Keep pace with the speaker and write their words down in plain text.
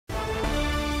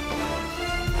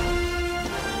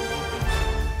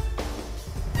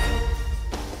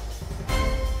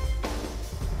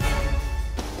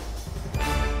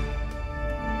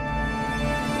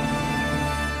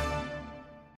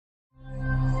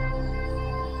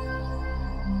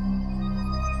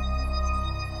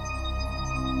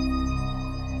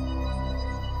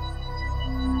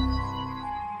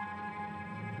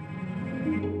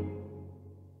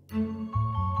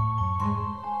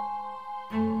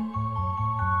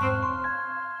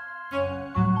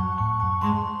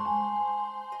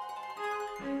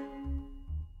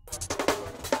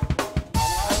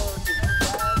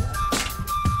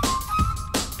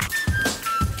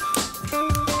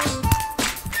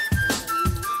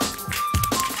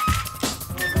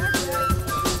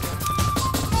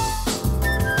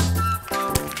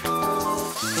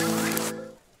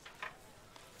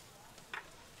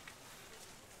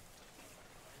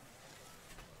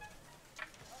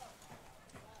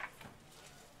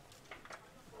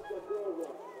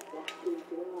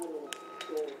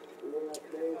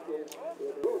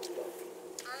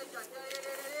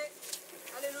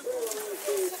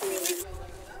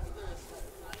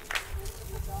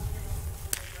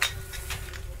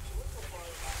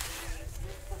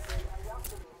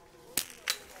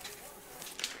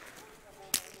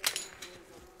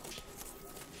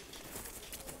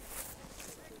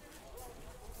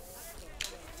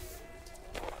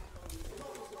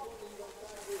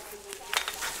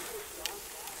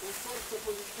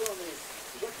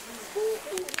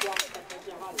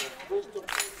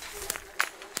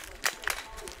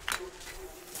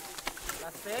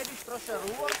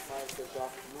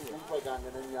im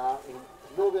vergangenen Jahr in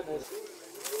Nürnberg.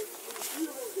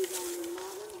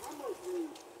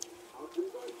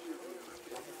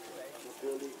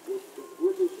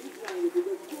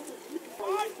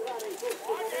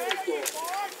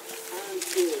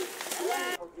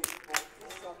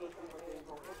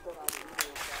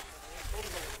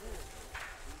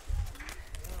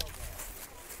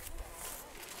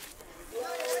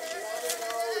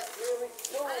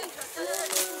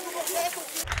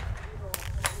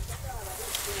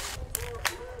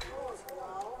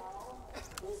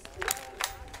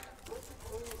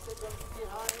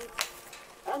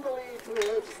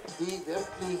 Die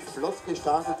wirklich flott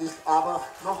gestartet ist, aber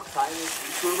noch keine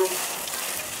Entschuldigung.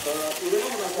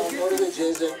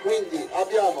 Quindi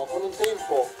abbiamo con un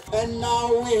tempo. And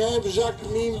now we have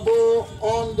Jacquemine Bo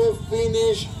on the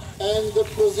finish and the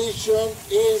position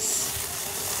is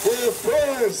the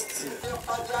first.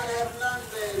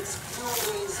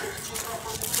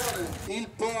 Il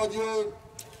podio,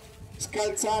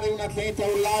 scalzare un atleta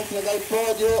o l'altra dal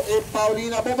podio e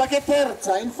Paulina BOBAK è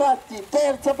terza, infatti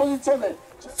terza posizione.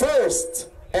 First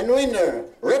and winner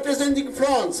representing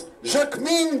France,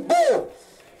 Jacquemine Bo.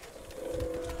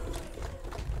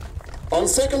 On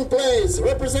second place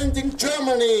representing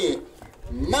Germany,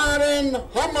 Maren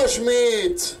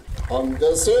HAMMERSCHMIDT. On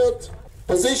the third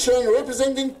position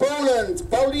representing Poland,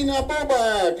 Paulina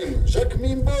BOBAK,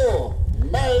 Jacquemine Bo,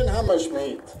 Maren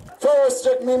HAMMERSCHMIDT. First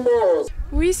Jacquemine Bo.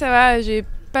 Oui, ça va, j'ai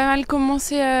pas mal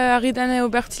commencé à Ridane au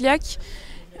Bertillac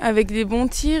avec des bons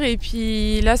tirs et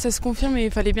puis là ça se confirme et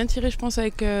il fallait bien tirer je pense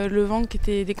avec le vent qui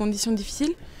était des conditions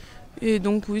difficiles et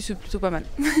donc oui c'est plutôt pas mal.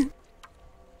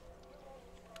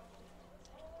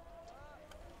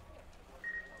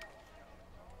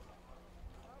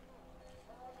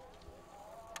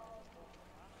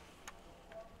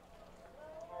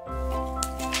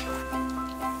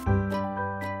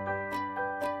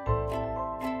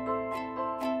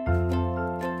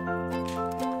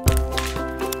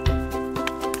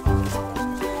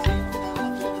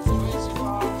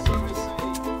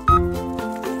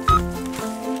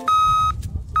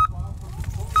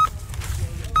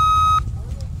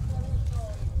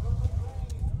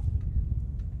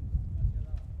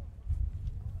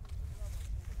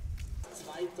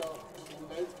 Zweiter im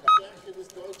Weltcup des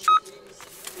deutschen Teams.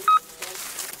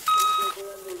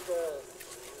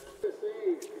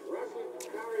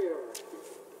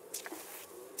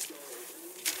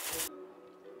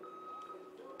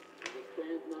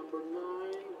 Stand number 9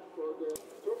 for the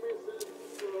 2 misses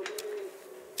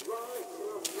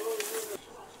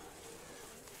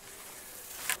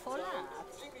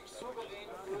ziemlich souverän.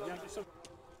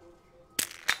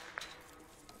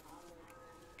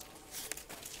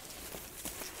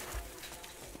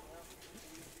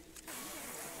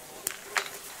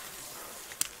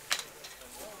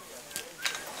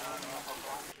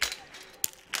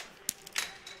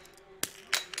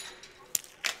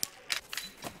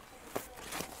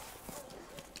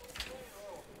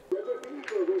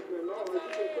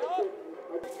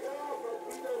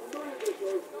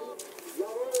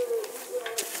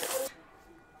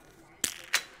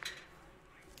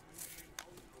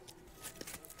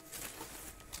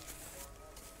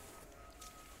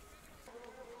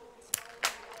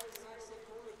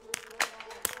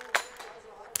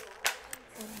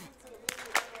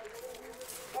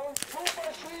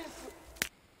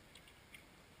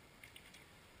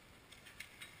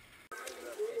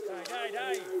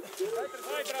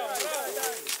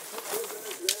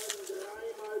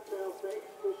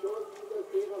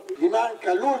 Gli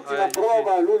manca l'ultima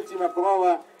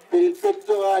prova per il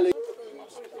pettorale.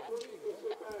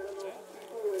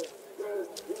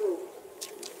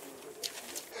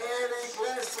 Erik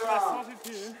Lesser.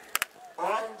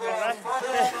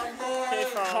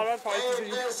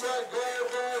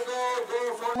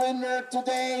 Winner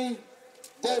today,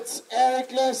 that's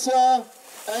Erik Lesser,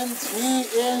 and he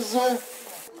is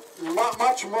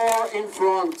much more in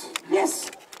front. Yes,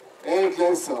 Erik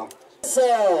Lesser.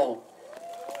 So,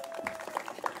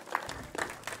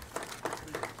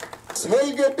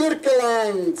 Helge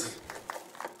Birkeland.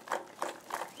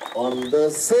 On the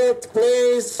third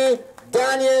place,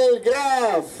 Daniel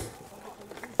Graf,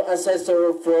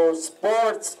 assessor for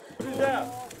sports.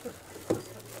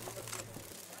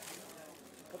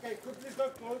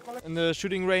 In the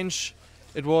shooting range,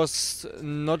 it was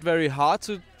not very hard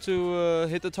to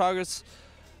hit the targets,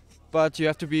 but you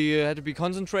had to be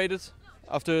concentrated.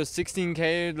 After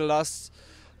 16K,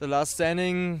 the last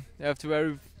standing, you have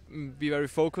to be very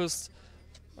focused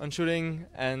on shooting,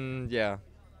 and yeah,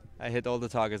 I hit all the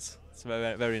targets. It's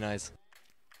very, very nice.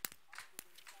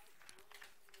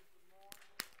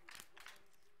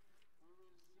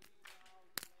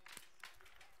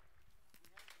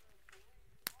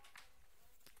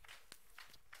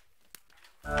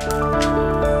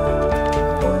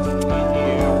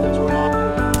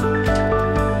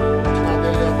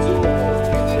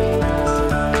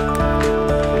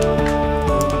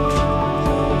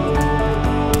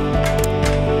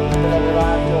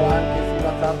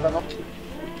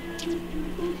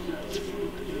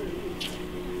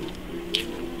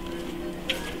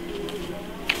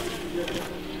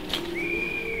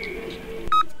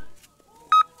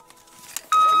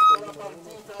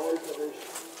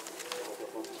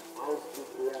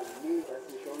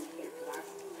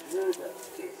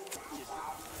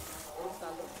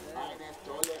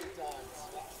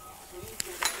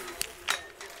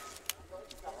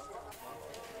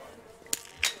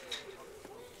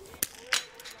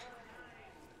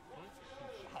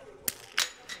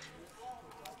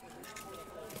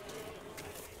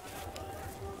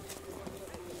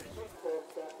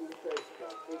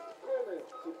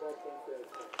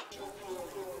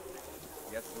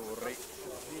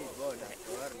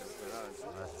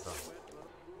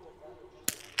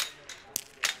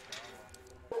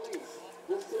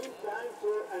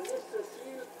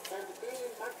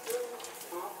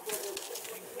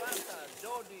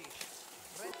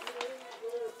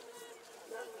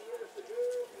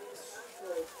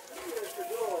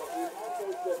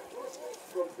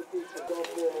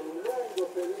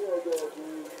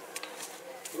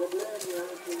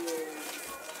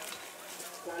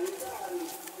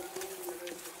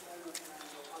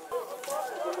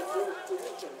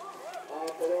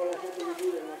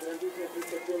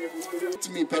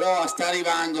 però sta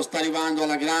arrivando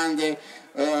alla grande.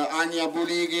 Anja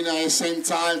BOULYGINA e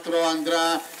senz'altro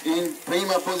andrà in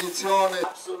prima posizione.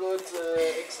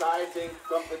 Absolute exciting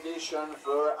competition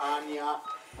for Anja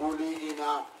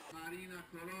BOULYGINA. Marina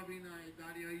KOROVINA e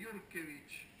Daria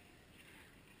Jurkevic.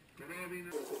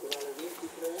 KOROVINA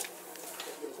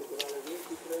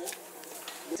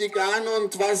an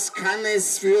und was kann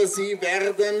es für sie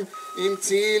werden im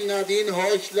Ziel? Nadine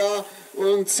Horchler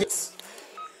und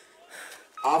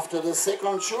after the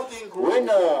second shooting,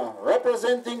 winner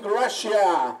representing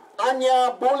Russia,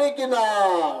 Anja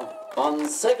BOULYGINA. On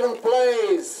second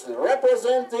place,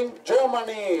 representing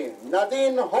Germany,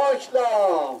 Nadine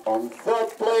Horchler. On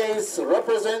third place,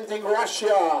 representing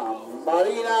Russia,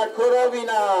 Marina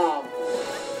KOROVINA.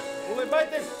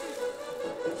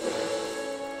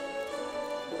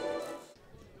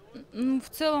 В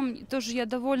целом тоже я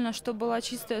довольна, что была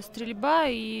чистая стрельба,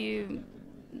 и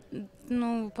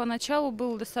поначалу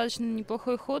был достаточно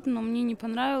неплохой ход, но мне не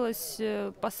понравилось.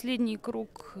 Последний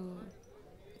круг,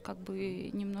 как бы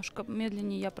немножко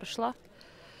медленнее я прошла.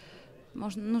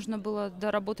 Нужно было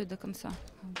доработать до конца.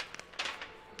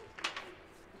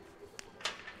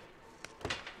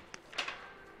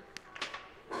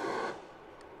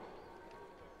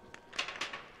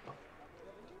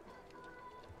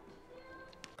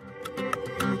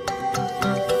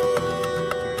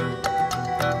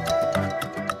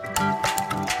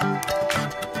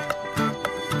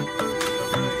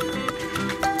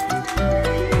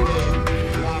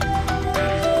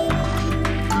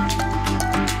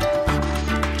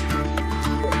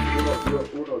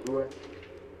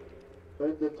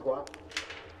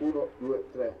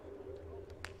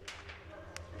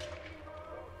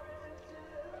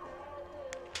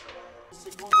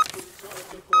 Seconda posizione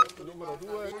per posto numero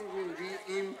 2, wie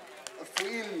im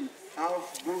Film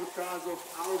auf Burtasov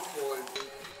aufholen.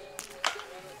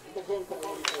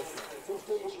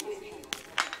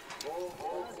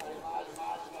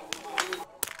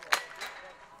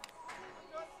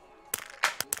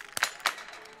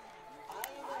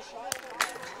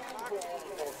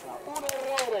 Un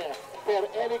errore per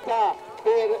Erika,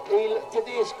 per il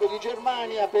tedesco di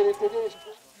Germania, per il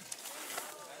tedesco.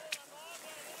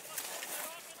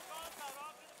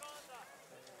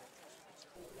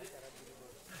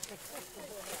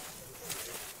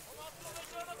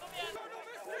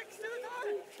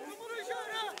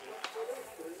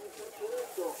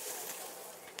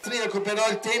 Però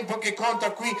il tempo che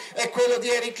conta qui è quello di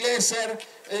Erik Lesser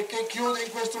che chiude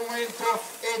in questo momento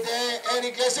ed è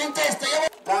Erik Lesser in testa.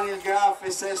 Daniel Graf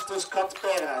e sesto Scott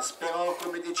Peras, però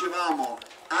come dicevamo,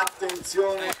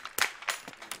 attenzione.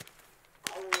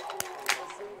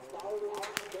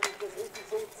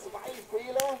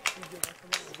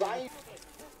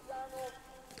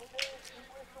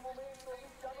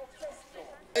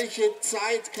 Welche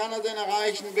Zeit kann er denn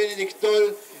erreichen, Benedikt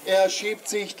Döll? Er schiebt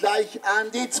sich gleich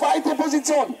an die zweite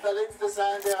Position. Der Letzte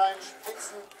sein, der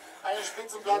einen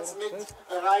Spitzenplatz mit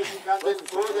erreichen kann, denn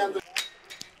vor der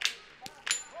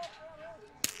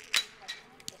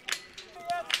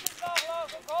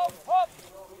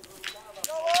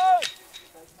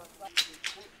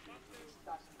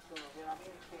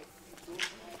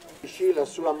la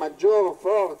sua maggior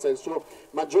forza, il suo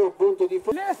maggior punto di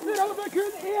forza.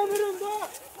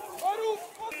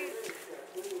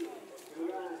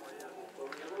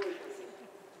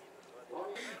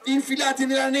 Infilati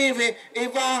nella neve e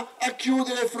va a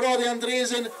chiudere Frode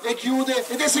Andresen e chiude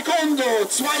ed è secondo,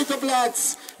 zweiter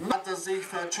Platz. Hat er sich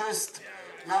vertschüsst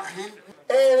nach hinten.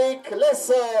 Erik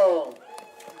Lesser.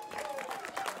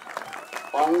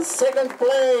 On second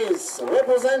place,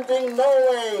 representing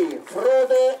Norway,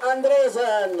 Frode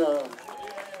Andresen.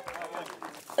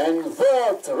 And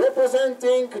third,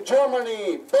 representing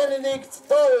Germany, Benedikt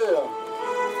Döll.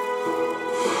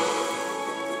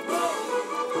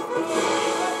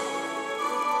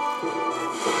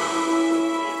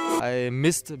 I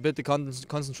missed a bit the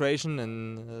concentration,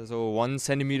 and so 1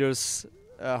 centimeters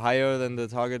higher than the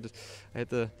target. I had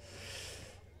the,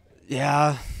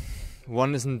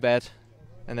 one isn't bad,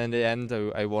 and in the end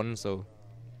I won. So